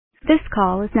This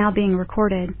call is now being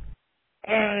recorded.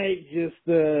 I just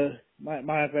might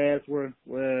have asked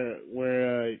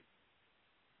where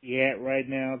you at right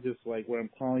now, just like where I'm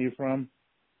calling you from.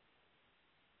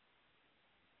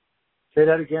 Say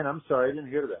that again. I'm sorry, I didn't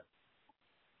hear that.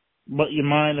 But you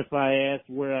mind if I ask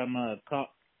where I'm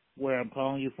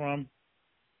calling you from?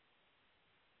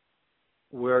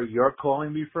 Where you're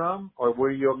calling me from, or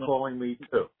where you're No, calling me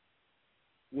to?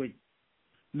 wait,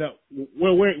 no.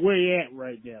 Where you at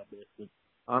right now, basically?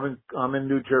 I'm in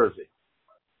New Jersey.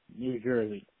 New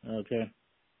Jersey. Okay.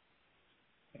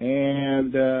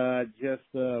 And I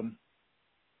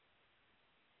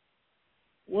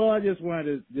just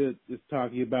wanted to just talk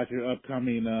to you about your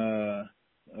upcoming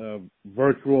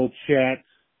virtual chat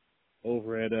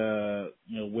over at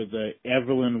with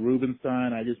Evelyn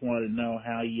Rubenstein. I just wanted to know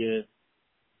how you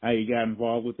got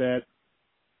involved with that.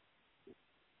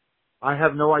 I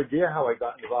have no idea how I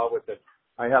got involved with it.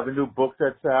 I have a new book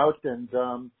that's out, and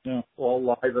Yeah. all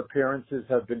live appearances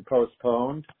have been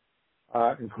postponed,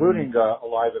 including a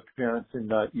live appearance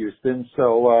in Houston.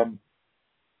 So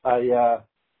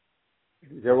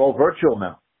they're all virtual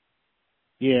now.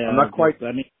 Yeah. I'm not quite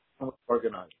Yeah.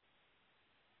 organized.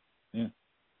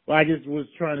 Well, I just was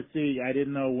trying to see. I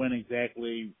didn't know when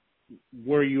exactly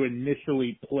were you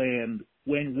initially planned.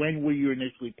 When were you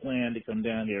initially planned to come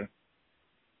down here?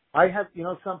 I have,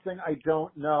 something I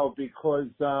don't know, because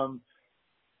the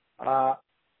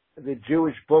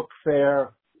Jewish Book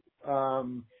Fair,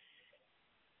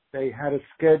 they had a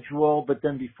schedule, but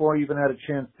then before I even had a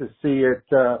chance to see it,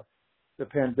 the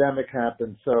pandemic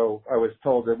happened. So I was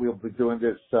told that we'll be doing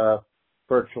this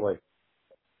virtually.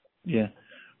 Yeah.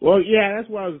 Well, yeah, that's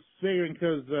what I was figuring,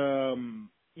 because in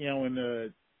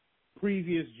the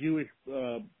previous Jewish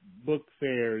book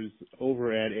fairs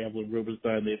over at Evelyn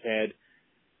Rubenstein, they've had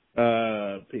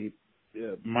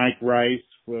Mike Rice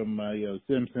from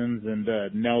Simpsons and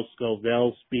Nell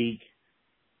Scovell speak.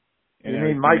 And you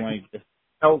mean Mike like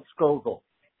L. Scoville?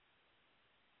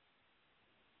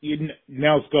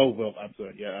 Nell Scovell, I'm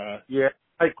sorry. Yeah,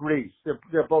 Mike Reese.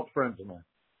 They're both friends of mine.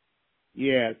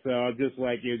 Yeah, so just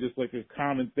like a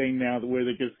common thing now where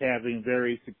they're just having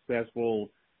very successful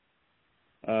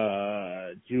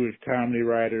Jewish comedy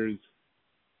writers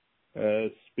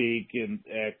speak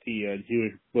at the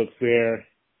Jewish Book Fair,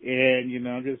 and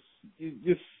I'm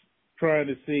just trying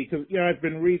to see, because I've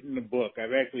been reading the book.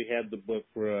 I've actually had the book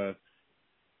for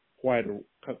quite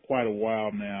a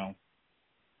while now,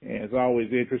 and it's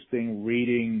always interesting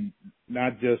reading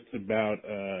not just about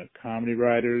comedy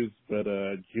writers, but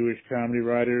Jewish comedy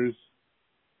writers.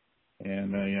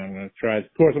 And I'm going to try.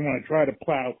 Of course, I'm going to try to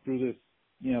plow through this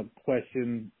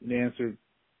question and answer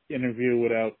interview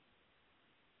without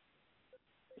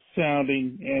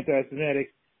sounding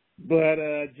anti-Semitic, but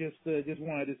just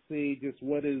wanted to see just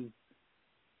what is.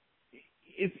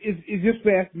 It's just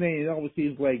fascinating. It always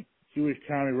seems like Jewish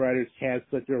comedy writers have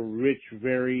such a rich,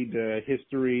 varied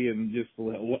history, and just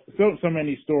so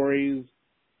many stories.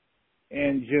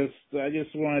 And I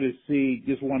just wanted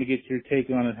to get your take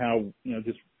on it. How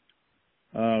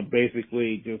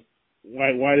basically just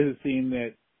why does it seem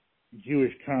that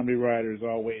Jewish comedy writers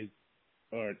always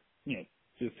are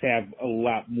just have a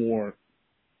lot more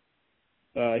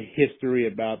history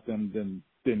about them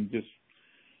than just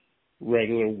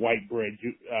regular white bread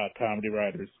comedy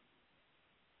writers?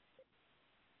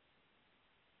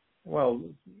 Well,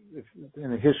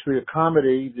 in the history of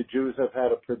comedy, the Jews have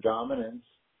had a predominance,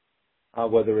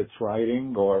 whether it's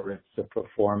writing or it's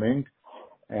performing,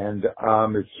 and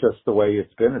it's just the way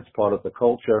it's been. It's part of the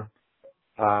culture.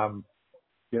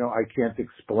 I can't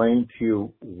explain to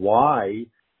you why,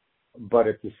 but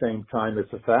at the same time,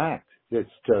 it's a fact.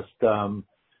 It's just a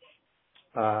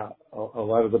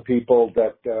lot of the people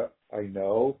that I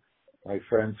know, my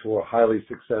friends who are highly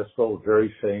successful,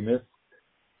 very famous,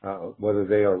 whether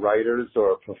they are writers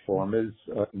or performers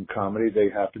in comedy, they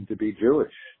happen to be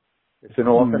Jewish. It's an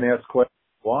often asked question,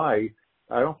 why?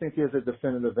 I don't think there's a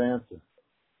definitive answer.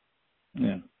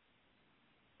 Yeah.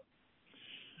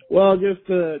 Well,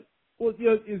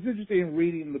 it's interesting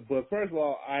reading the book. First of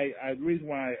all, the reason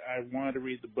why I wanted to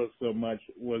read the book so much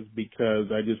was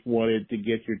because I just wanted to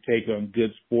get your take on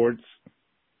Good Sports,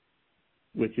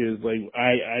 which is like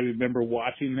I remember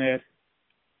watching that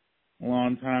a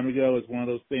long time ago. It's one of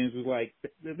those things. Was like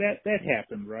that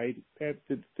happened, right? I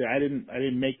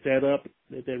didn't make that up.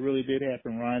 That really did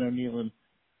happen. Ryan O'Neal and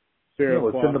Sarah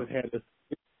Fawcett had this.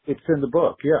 It's in the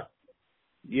book, yeah.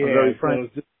 Yeah, I'm very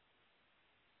frank.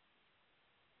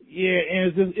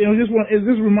 And it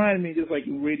just reminded me, just like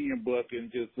reading a book,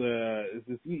 and just it's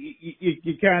just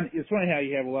you kind of, it's funny how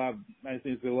you have a lot of nice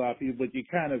things to a lot of people, but you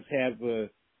kind of have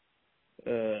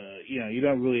you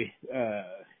don't really,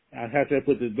 how should I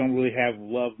put this, don't really have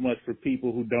love much for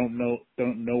people who don't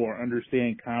know or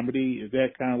understand comedy. Is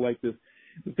that kind of like this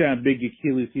kind of big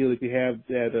Achilles heel that you have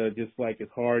that, just like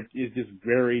it's just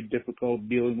very difficult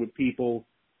dealing with people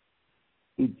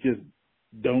who just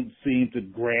don't seem to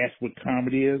grasp what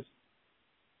comedy is?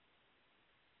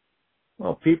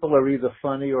 Well, people are either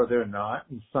funny or they're not,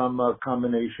 and some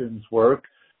combinations work,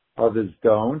 others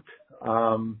don't.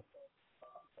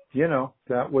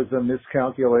 That was a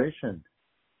miscalculation.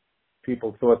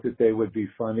 People thought that they would be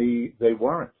funny. They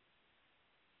weren't.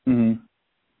 Mm-hmm.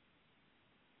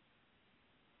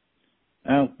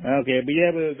 Oh, okay. But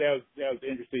yeah, but that was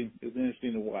interesting. It was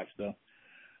interesting to watch, though.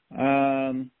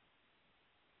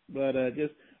 What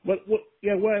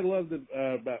I loved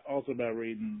about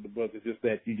reading the book is just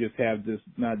that you just have this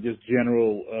not just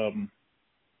general,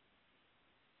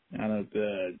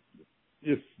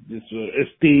 just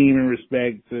esteem and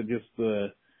respect to just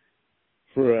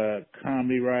for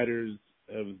comedy writers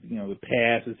of the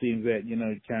past. It seems that you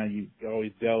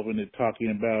always delve into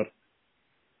talking about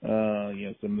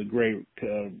some of the great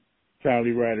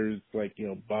comedy writers like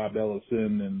Bob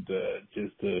Ellison and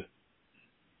just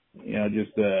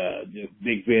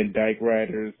Dick Van Dyke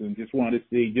writers, and just want to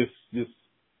see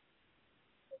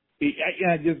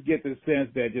I just get the sense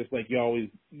that just like you always,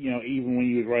 even when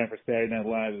you was writing for Saturday Night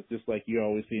Live, it's just like you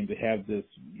always seem to have this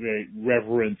very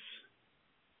reverence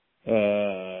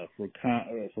for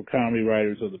comedy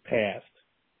writers of the past,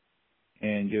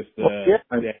 and just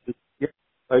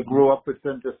I grew up with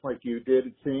them just like you did,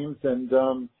 it seems, and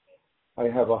I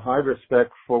have a high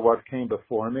respect for what came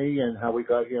before me and how we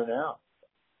got here now.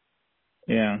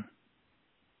 Yeah,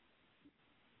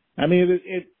 I mean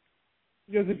it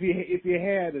because if you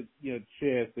had a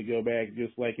chance to go back,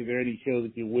 just like, is there any shows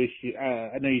that you wish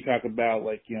I know you talk about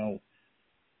like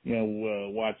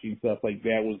watching stuff like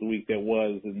That Was the Week That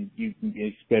Was, and you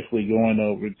especially going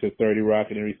over to 30 Rock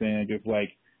and everything, and just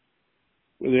like,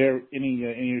 were there any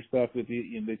of your stuff that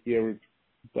you ever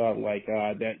thought like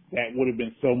that would have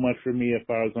been so much for me if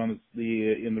I was on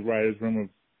in the writers' room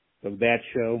of that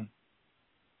show?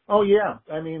 Oh yeah,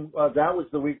 I mean That Was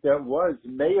the Week That Was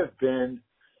may have been.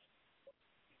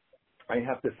 I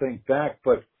have to think back,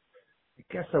 but I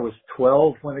guess I was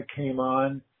 12 when it came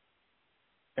on,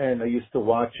 and I used to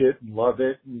watch it and love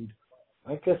it, and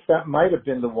I guess that might have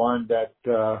been the one that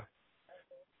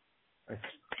I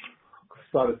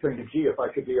started thinking, gee, if I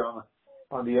could be on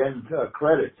the end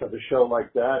credits of a show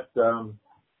like that,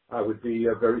 I would be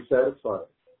very satisfied.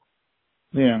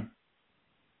 Yeah.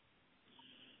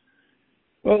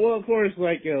 Well, of course,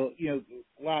 like a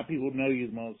lot of people know you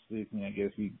mostly. I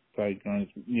guess you probably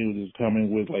knew this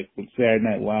coming with Saturday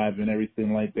Night Live and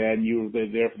everything like that, and you were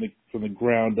there from the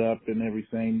ground up and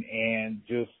everything, and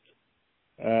just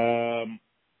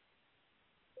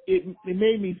it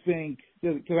made me think,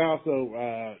 because I also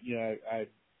I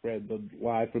read the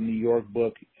Live from New York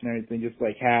book and everything, just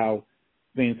like how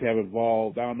things have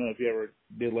evolved. I don't know if you ever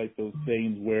did like those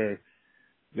things where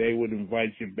they would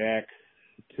invite you back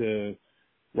to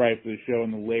write for the show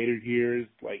in the later years,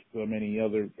 like so many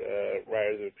other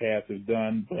writers of the past have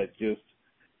done, but just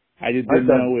I just didn't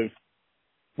know if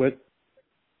what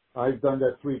I've done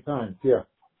that 3 times, yeah.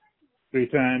 3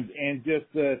 times, and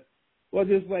just I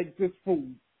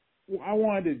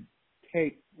wanted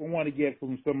to get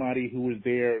from somebody who was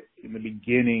there in the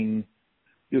beginning,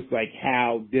 just like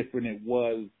how different it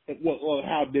was,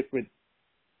 how different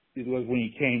it was when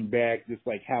you came back, just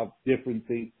like how different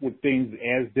were things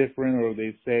as different, or were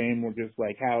they the same, or just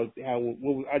like how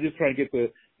I just try to get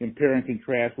the compare and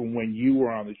contrast from when you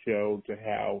were on the show to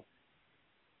how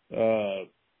it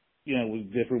was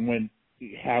different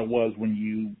how it was when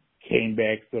you came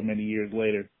back so many years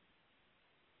later.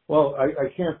 Well, I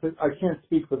can't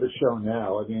speak for the show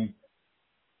now. I mean,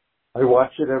 I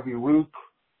watch it every week.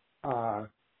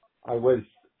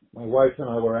 My wife and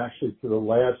I were actually to the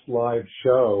last live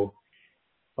show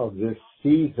of this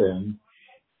season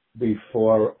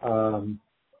before,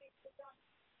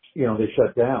 they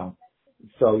shut down.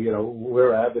 So,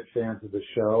 we're avid fans of the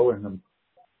show and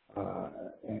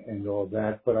all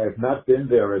that, but I have not been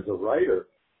there as a writer,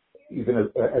 even as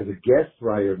a guest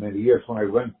writer many years. When I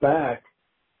went back,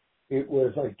 it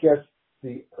was, I guess,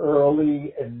 the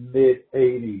early and mid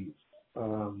 80s.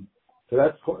 So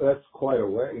that's quite a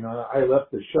way. I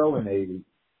left the show in 80.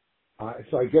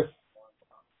 So I guess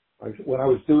when I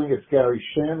was doing its Gary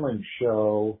Shandling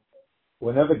show,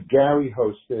 whenever Gary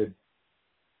hosted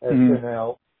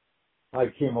SNL, I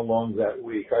came along that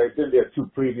week. I had been there 2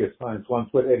 previous times, once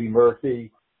with Eddie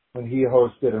Murphy when he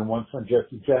hosted and once when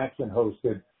Jesse Jackson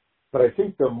hosted. But I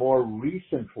think the more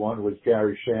recent one was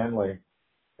Gary Shandling.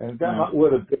 And that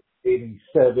would have been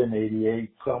 87,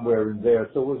 88, somewhere in there.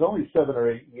 So it was only 7 or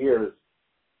 8 years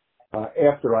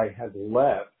after I had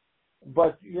left.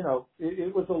 But, you know,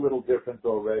 it was a little different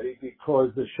already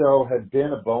because the show had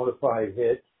been a bona fide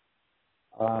hit.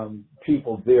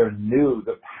 People there knew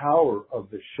the power of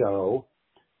the show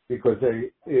because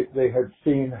they had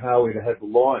seen how it had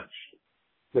launched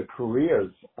the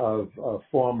careers of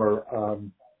former,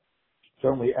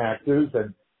 certainly actors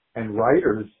and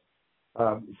writers.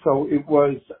 So it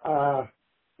was,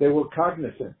 they were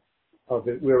cognizant of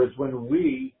it. Whereas when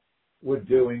we were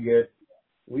doing it,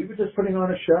 we were just putting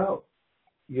on a show.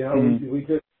 You know, we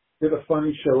did a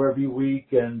funny show every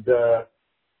week, and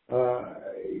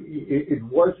it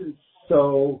wasn't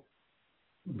so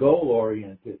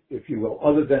goal-oriented, if you will,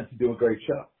 other than to do a great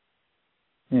show.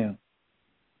 Yeah.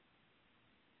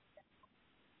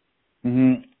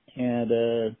 And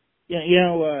as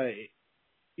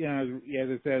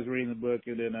I said, I was reading the book,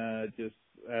 and then I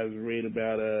was reading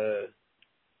about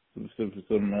some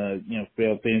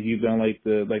failed things you've done, like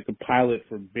the pilot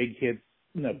for Big Hits,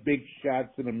 Big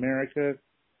Shots in America.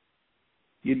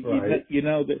 Right.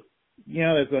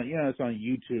 It's on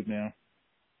YouTube now.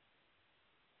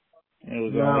 And it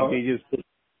was they just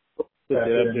put that up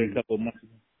there a couple of months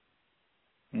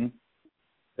ago.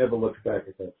 Never looked back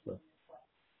at that stuff.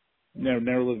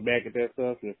 Never looked back at that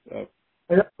stuff.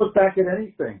 I haven't looked back at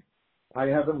anything. I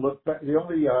haven't looked back. The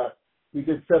only we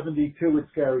did 72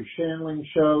 with Gary Shandling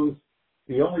shows.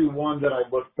 The only one that I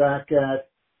looked back at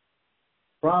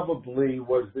probably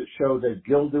was the show that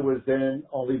Gilda was in,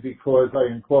 only because I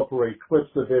incorporate clips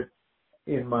of it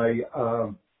in my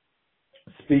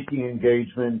speaking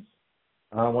engagements.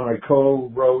 When I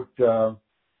co-wrote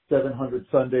 700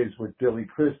 Sundays with Billy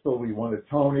Crystal, we won a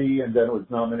Tony, and then it was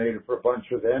nominated for a bunch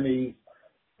of Emmys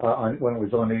when it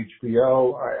was on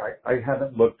HBO. I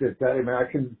haven't looked at that. I mean,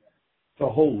 it's a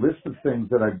whole list of things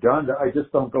that I've done. I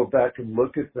just don't go back and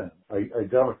look at them. I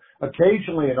don't.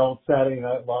 Occasionally, an old Saturday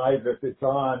Night Live, if it's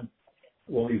on,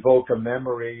 will evoke a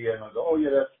memory, and I'll go, oh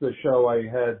yeah, that's the show I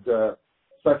had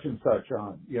such and such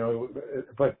on.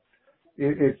 But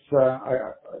it's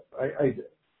I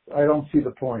don't see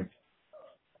the point.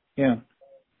 Yeah.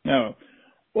 No.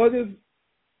 Well, it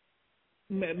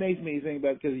makes me think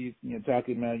about, because you're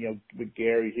talking about with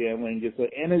Gary Shandling,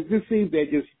 and it just seems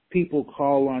that just people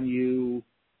call on you,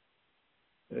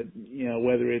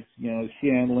 whether it's Gary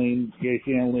Shandling,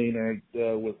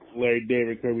 or with Larry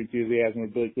David, Curb Your Enthusiasm, or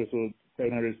Billy Crystal,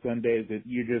 700 Sundays, that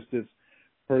you're just this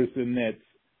person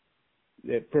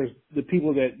the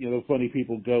people that the funny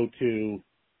people go to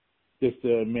just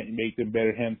to make them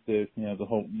better. Hence the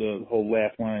whole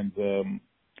Laugh Lines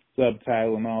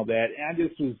subtitle and all that. And I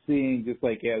just was seeing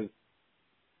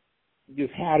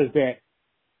how does that,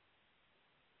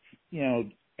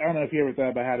 I don't know if you ever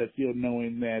thought about how to feel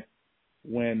knowing that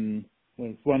when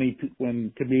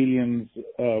comedians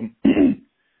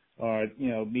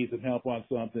need some help on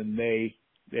something,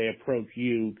 they approach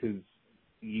you because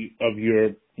of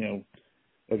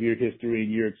your history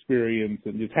and your experience,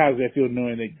 and just how does that feel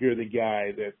knowing that you're the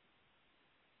guy that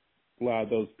a lot of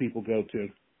those people go to?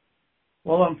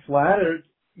 Well, I'm flattered.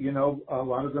 A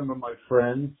lot of them are my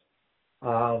friends,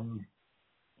 and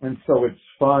so it's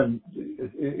fun.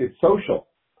 It's social,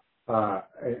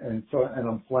 and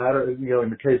I'm flattered. In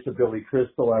the case of Billy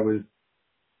Crystal,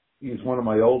 he's one of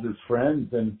my oldest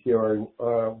friends, and here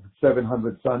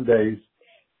 700 Sundays.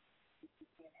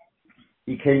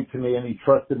 He came to me and he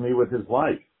trusted me with his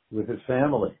life, with his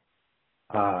family.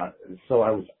 So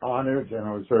I was honored, and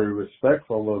I was very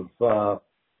respectful of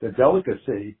the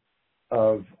delicacy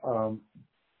of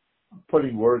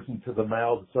putting words into the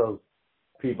mouths of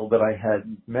people that I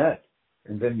hadn't met.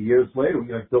 And then years later,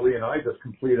 Billy and I just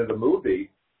completed a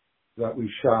movie that we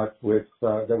shot with,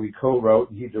 that we co-wrote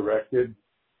and he directed,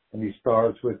 and he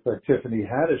stars with Tiffany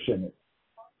Haddish in it.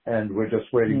 And we're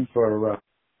just waiting for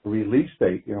release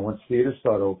date, once theaters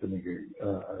start opening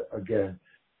again.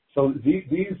 So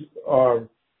these are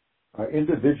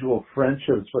individual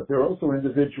friendships, but they're also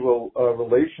individual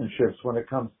relationships when it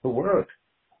comes to work.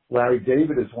 Larry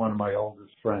David is one of my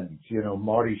oldest friends.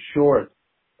 Marty Short.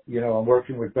 I'm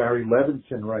working with Barry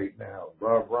Levinson right now.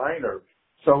 Rob Reiner.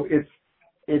 So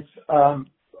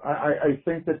I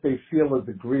think that they feel a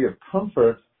degree of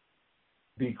comfort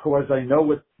because I know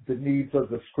what the needs of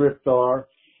the script are.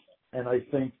 And I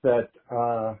think that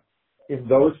in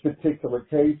those particular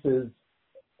cases,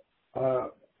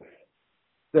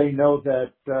 they know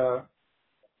that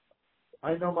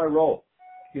I know my role.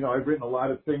 I've written a lot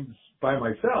of things by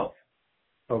myself,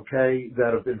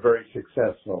 that have been very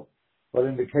successful. But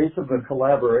in the case of a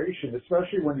collaboration,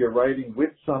 especially when you're writing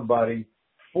with somebody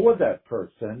for that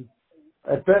person,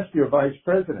 at best, you're vice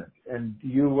president, and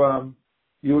you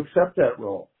accept that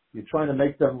role. You're trying to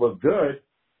make them look good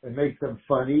and make them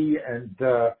funny and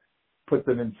put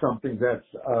them in something that's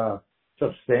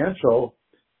substantial.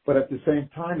 But at the same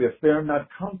time, if they're not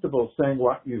comfortable saying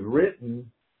what you've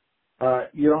written,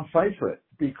 you don't fight for it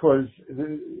because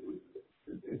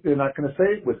they're not going to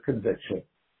say it with conviction.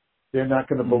 They're not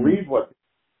going to believe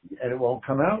and it won't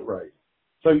come out right.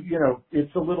 So,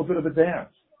 it's a little bit of a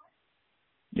dance.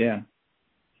 Yeah.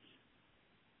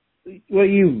 Well,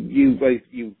 you've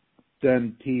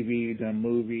done TV, you've done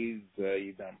movies,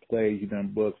 you've done plays, you've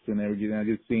done books and everything. I'm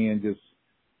just seeing,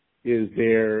 is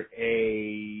there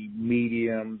a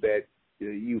medium that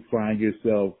you find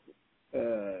yourself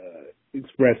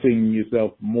expressing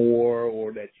yourself more,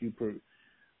 or that you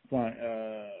find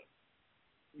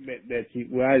that you?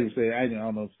 Well, I would say I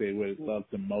don't know say what it loves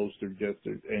the most, or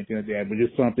anything like that, but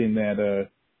just something that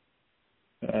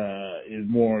is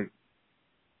more,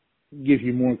 gives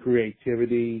you more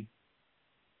creativity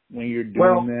when you're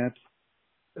doing that.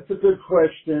 That's a good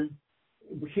question.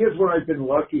 Here's where I've been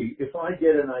lucky. If I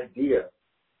get an idea,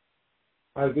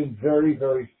 I've been very,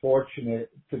 very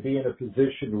fortunate to be in a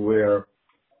position where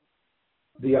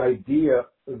the idea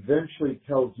eventually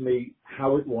tells me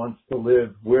how it wants to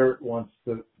live, where it wants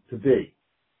to be.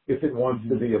 If it wants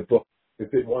to be a book,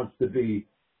 if it wants to be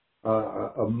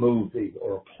a movie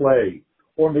or a play,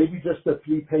 or maybe just a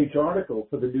 3-page article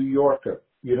for the New Yorker.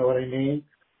 You know what I mean?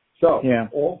 So, yeah.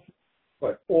 all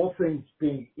things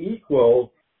being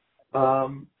equal,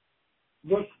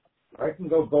 look, I can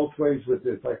go both ways with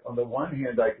this. Like, on the one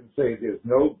hand, I can say there's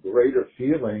no greater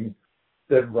feeling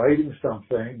than writing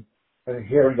something and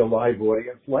hearing a live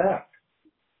audience laugh,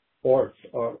 or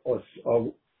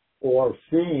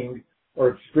seeing or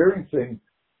experiencing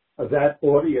that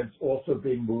audience also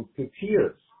being moved to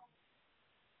tears.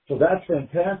 So that's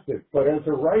fantastic. But as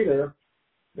a writer,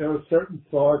 there are certain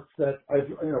thoughts that I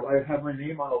have my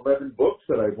name on 11 books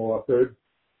that I've authored.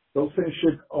 Those things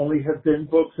should only have been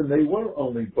books, and they were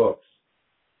only books.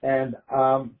 And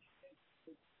I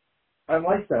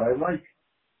like that. I like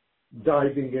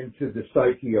diving into the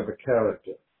psyche of a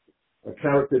character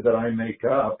that I make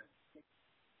up,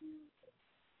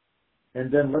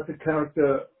 and then let the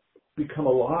character become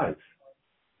alive.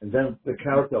 And then the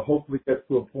character hopefully gets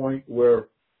to a point where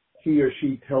he or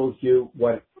she tells you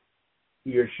what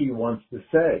he or she wants to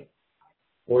say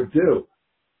or do.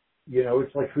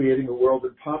 It's like creating a world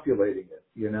and populating it,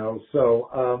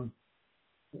 So,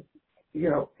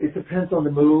 it depends on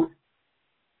the mood,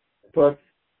 but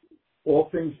all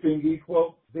things being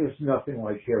equal, there's nothing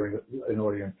like hearing an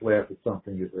audience laugh at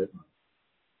something you've written.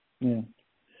 Yeah.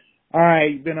 All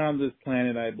right, you've been on this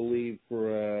planet, I believe,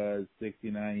 for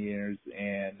 69 years,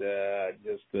 and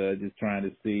just trying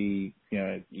to see,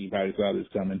 you probably saw this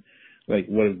coming. Like,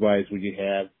 what advice would you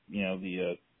have,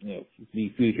 the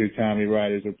future comedy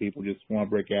writers, or people just want to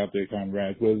break out their comedy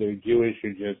writers, whether they're Jewish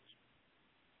or just,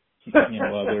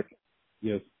 other,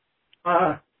 yes.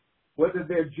 Whether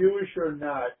they're Jewish or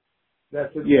not,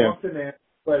 that's an often asked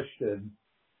question.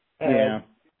 And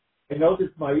I know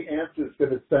that my answer is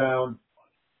going to sound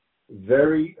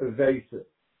very evasive,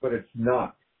 but it's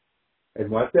not. And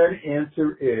what that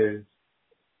answer is,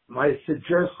 my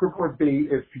suggestion would be,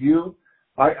 if you,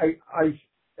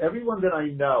 everyone that I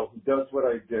know who does what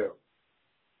I do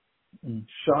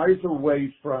shies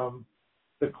away from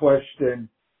the question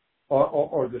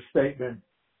or the statement,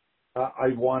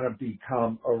 I want to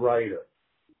become a writer.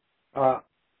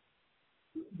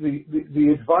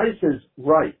 The advice is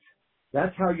write.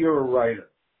 That's how you're a writer.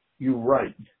 You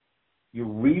write. You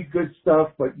read good stuff,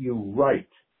 but you write.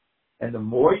 And the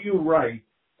more you write,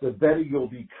 the better you'll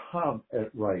become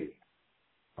at writing.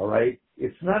 All right?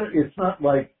 It's not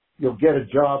like you'll get a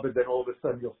job and then all of a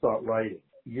sudden you'll start writing.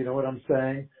 You know what I'm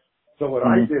saying? So what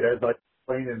I did, as I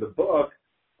explained in the book,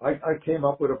 I came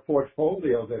up with a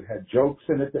portfolio that had jokes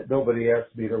in it that nobody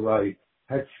asked me to write,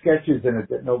 had sketches in it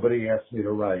that nobody asked me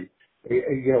to write.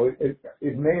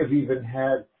 It may have even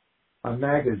had a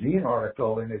magazine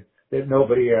article in it that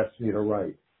nobody asked me to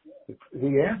write.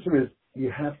 The answer is you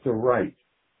have to write,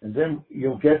 and then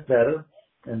you'll get better,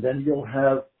 and then you'll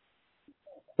have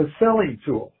a selling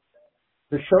tool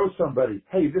to show somebody,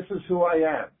 hey, this is who I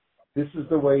am. This is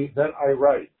the way that I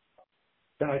write.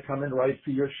 Can I come and write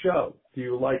for your show? Do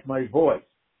you like my voice?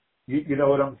 You know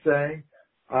what I'm saying?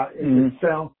 It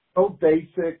sounds so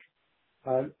basic,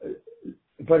 but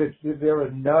there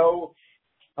are no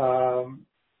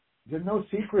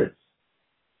secrets.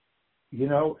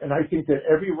 And I think that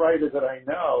every writer that I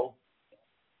know,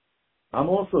 I'm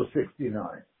also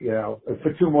 69,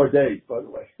 for 2 more days, by the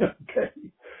way. Okay.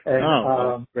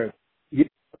 And,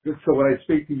 So when I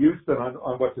speak to Houston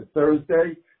on what's a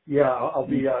Thursday, yeah, I'll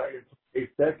be in the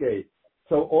 8th decade.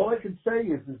 So all I can say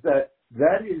is that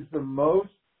is the most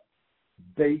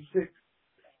basic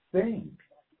thing.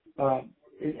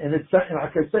 And it's,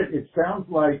 like I said, it sounds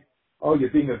like, oh, you're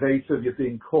being evasive, you're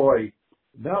being coy.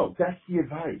 No, that's the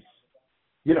advice.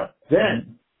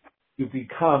 Then you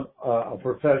become a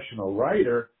professional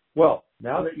writer. Well,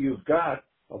 now that you've got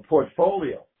a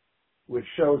portfolio which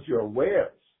shows your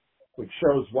wares, which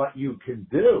shows what you can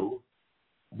do,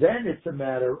 then it's a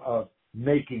matter of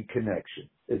making connections.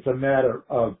 It's a matter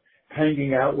of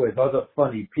hanging out with other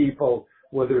funny people,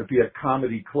 whether it be at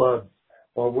comedy clubs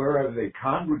or wherever they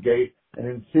congregate, and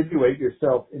insinuate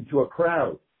yourself into a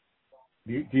crowd.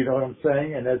 Do you know what I'm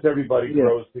saying? And as everybody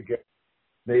grows together,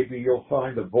 maybe you'll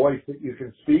find a voice that you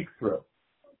can speak through.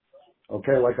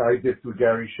 Okay, like I did through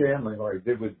Gary Shandling, or I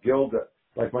did with Gilda,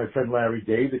 like my friend Larry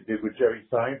David did with Jerry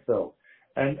Seinfeld.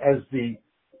 And as the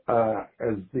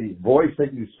voice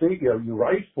that you speak, you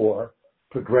write for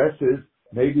progresses,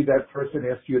 maybe that person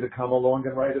asks you to come along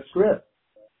and write a script,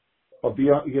 or be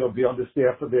on the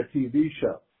staff of their TV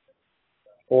show,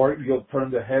 or you'll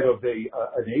turn the head of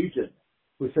an agent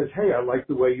who says, "Hey, I like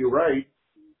the way you write.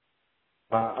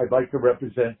 I'd like to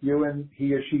represent you," and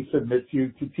he or she submits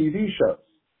you to TV shows.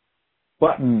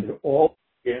 But it all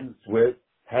begins with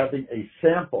having a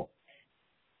sample,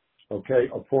 okay,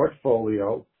 a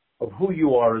portfolio of who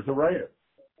you are as a writer.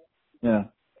 Yeah.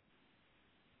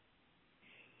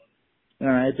 All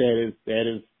right, that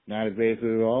is not evasive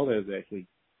at all. That's actually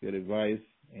good advice.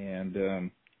 And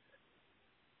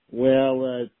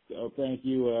thank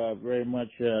you very much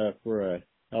for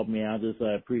helping me out with this.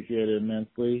 I appreciate it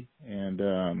immensely. And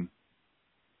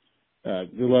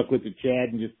good luck with the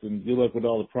chat, and good luck with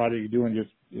all the projects you're doing.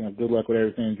 Good luck with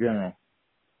everything in general.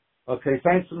 Okay,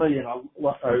 thanks a million.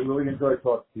 I really enjoyed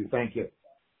talking to you. Thank you.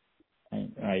 All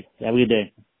right. Have a good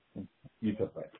day. You too. Bye.